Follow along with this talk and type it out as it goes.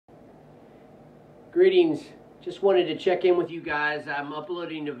Greetings. Just wanted to check in with you guys. I'm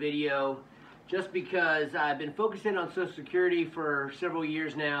uploading a video just because I've been focusing on Social Security for several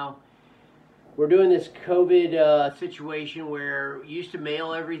years now. We're doing this COVID situation where you used to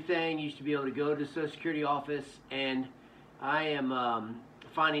mail everything, used to be able to go to the Social Security office, and I am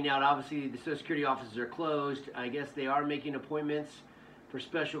finding out obviously the Social Security offices are closed. I guess they are making appointments for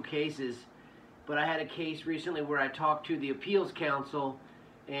special cases, but I had a case recently where I talked to the appeals counsel,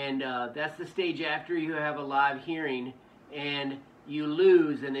 and that's the stage after you have a live hearing and you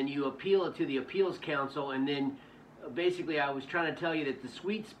lose, and then you appeal it to the appeals counsel, and then basically I was trying to tell you that the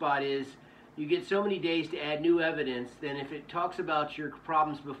sweet spot is you get so many days to add new evidence. Then if it talks about your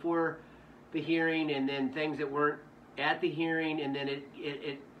problems before the hearing and then things that weren't at the hearing, and then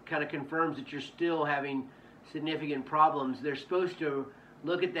it kind of confirms that you're still having significant problems, they're supposed to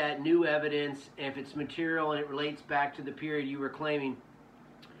look at that new evidence, and if it's material and it relates back to the period you were claiming,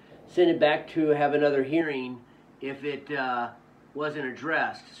 send it back to have another hearing if it wasn't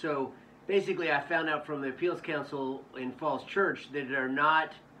addressed. So basically I found out from the appeals counsel in Falls Church that they're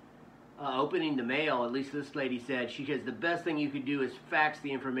not opening the mail. At least this lady said. She says the best thing you could do is fax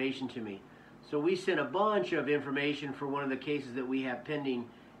the information to me. So we sent a bunch of information for one of the cases that we have pending,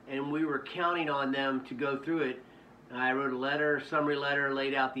 and we were counting on them to go through it. I wrote a letter, summary letter,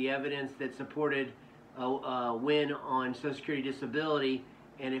 laid out the evidence that supported a win on Social Security disability,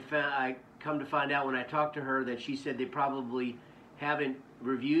 and I come to find out when I talked to her that she said they probably haven't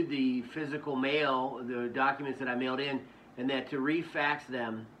reviewed the physical mail, the documents that I mailed in, and that to refax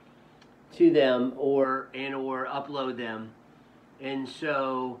them to them or upload them. And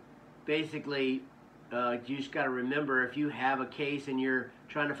so basically you just got to remember, if you have a case and you're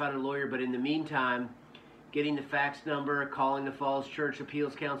trying to find a lawyer, but in the meantime getting the fax number, calling the Falls Church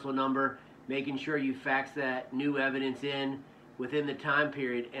Appeals Council number, making sure you fax that new evidence in within the time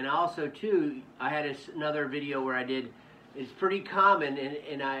period. And also too, I had another video where I did, it's pretty common,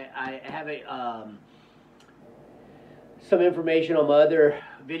 and I have some information on my other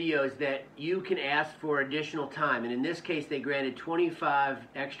videos that you can ask for additional time. And in this case they granted 25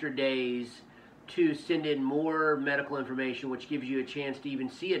 extra days to send in more medical information, which gives you a chance to even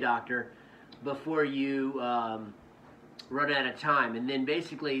see a doctor before you run out of time. And then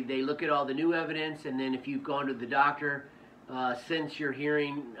basically they look at all the new evidence, and then if you've gone to the doctor since your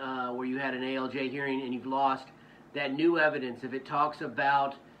hearing where you had an ALJ hearing and you've lost, that new evidence, if it talks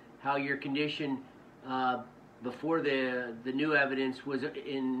about how your condition before the new evidence was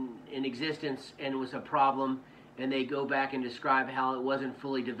in existence and was a problem, and they go back and describe how it wasn't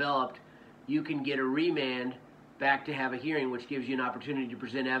fully developed, you can get a remand back to have a hearing, which gives you an opportunity to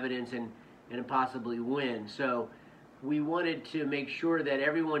present evidence and possibly win. So we wanted to make sure that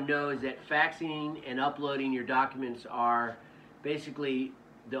everyone knows that faxing and uploading your documents are basically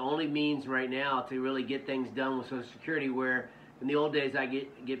the only means right now to really get things done with Social Security, where in the old days I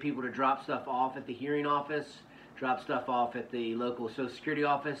get people to drop stuff off at the hearing office, drop stuff off at the local Social Security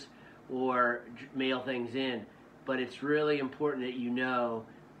office, or mail things in. But it's really important that you know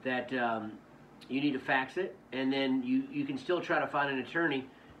that you need to fax it, and then you can still try to find an attorney,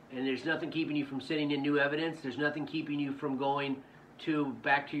 and there's nothing keeping you from sending in new evidence. There's nothing keeping you from going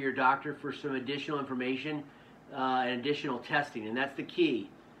back to your doctor for some additional information and additional testing, and that's the key.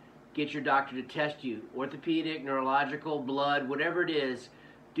 Get your doctor to test you. Orthopedic, neurological, blood, whatever it is.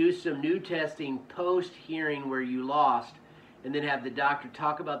 Do some new testing post-hearing where you lost, and then have the doctor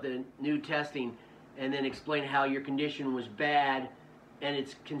talk about the new testing and then explain how your condition was bad and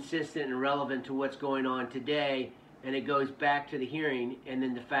it's consistent and relevant to what's going on today, and it goes back to the hearing, and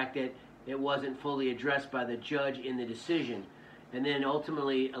then the fact that it wasn't fully addressed by the judge in the decision. And then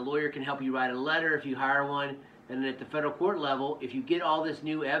ultimately a lawyer can help you write a letter if you hire one. And then at the federal court level, if you get all this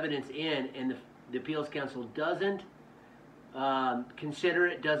new evidence in and the appeals council doesn't consider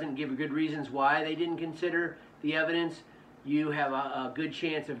it, doesn't give good reasons why they didn't consider the evidence, you have a good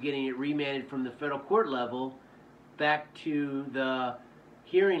chance of getting it remanded from the federal court level back to the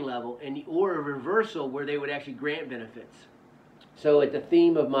hearing level, or a reversal where they would actually grant benefits. So at the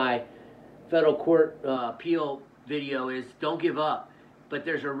theme of my federal court appeal video is don't give up. But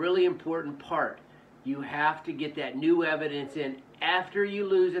there's a really important part. You have to get that new evidence in after you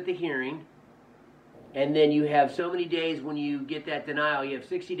lose at the hearing, and then you have so many days when you get that denial. You have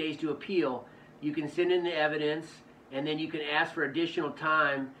 60 days to appeal. You can send in the evidence, and then you can ask for additional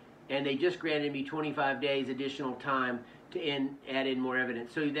time, and they just granted me 25 days additional time to add in more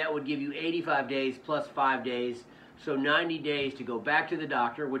evidence. So that would give you 85 days plus 5 days, so 90 days to go back to the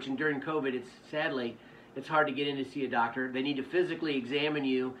doctor, which during COVID, sadly, it's hard to get in to see a doctor. They need to physically examine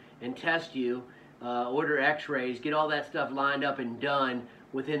you and test you, order x-rays, get all that stuff lined up and done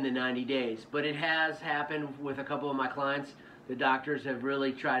within the 90 days. But it has happened with a couple of my clients. The doctors have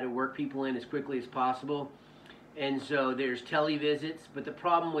really tried to work people in as quickly as possible. And so there's televisits, but the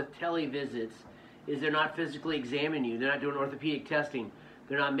problem with televisits is they're not physically examining you. They're not doing orthopedic testing.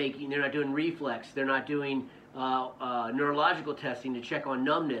 They're not doing reflex. They're not doing neurological testing to check on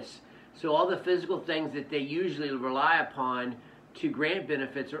numbness. So all the physical things that they usually rely upon to grant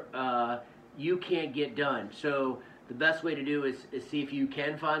benefits, you can't get done. So the best way to do is see if you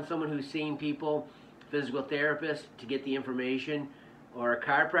can find someone who's seeing people, physical therapist, to get the information, or a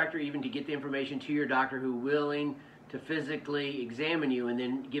chiropractor even, to get the information to your doctor who's willing to physically examine you, and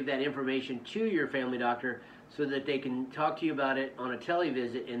then give that information to your family doctor so that they can talk to you about it on a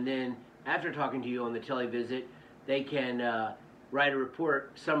televisit, and then after talking to you on the televisit, they can write a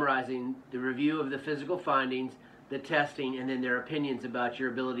report summarizing the review of the physical findings, the testing, and then their opinions about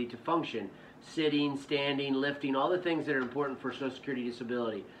your ability to function. Sitting, standing, lifting, all the things that are important for Social Security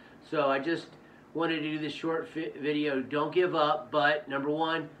disability. So I just wanted to do this short video. Don't give up, but number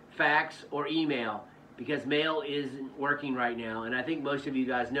one, fax or email, because mail isn't working right now, and I think most of you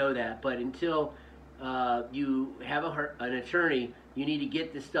guys know that. But until you have an attorney, you need to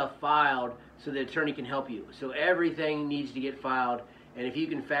get this stuff filed so the attorney can help you. So everything needs to get filed, and if you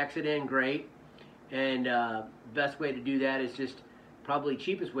can fax it in, great. And best way to do that is just, probably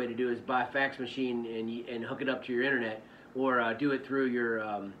cheapest way to do is buy a fax machine and hook it up to your internet, or do it through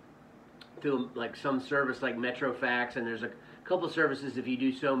your through like some service like Metro Fax. And there's a couple of services, if you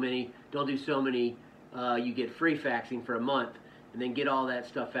do so many, you get free faxing for a month, and then get all that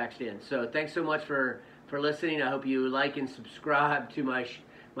stuff faxed in. So thanks so much for listening. I hope you like and subscribe to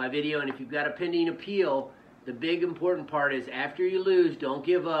my video. And if you've got a pending appeal, the big important part is, after you lose, don't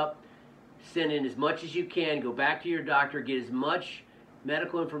give up. Send in as much as you can. Go back to your doctor. Get as much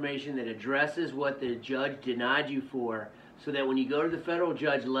medical information that addresses what the judge denied you for, so that when you go to the federal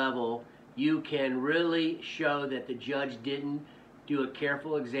judge level, you can really show that the judge didn't do a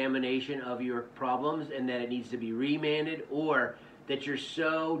careful examination of your problems, and that it needs to be remanded, or that you're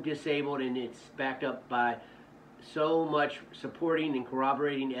so disabled and it's backed up by so much supporting and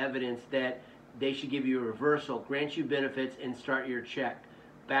corroborating evidence that they should give you a reversal, grant you benefits, and start your check,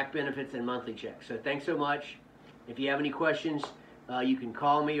 back benefits and monthly checks. So thanks so much. If you have any questions, you can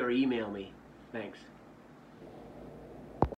call me or email me. Thanks.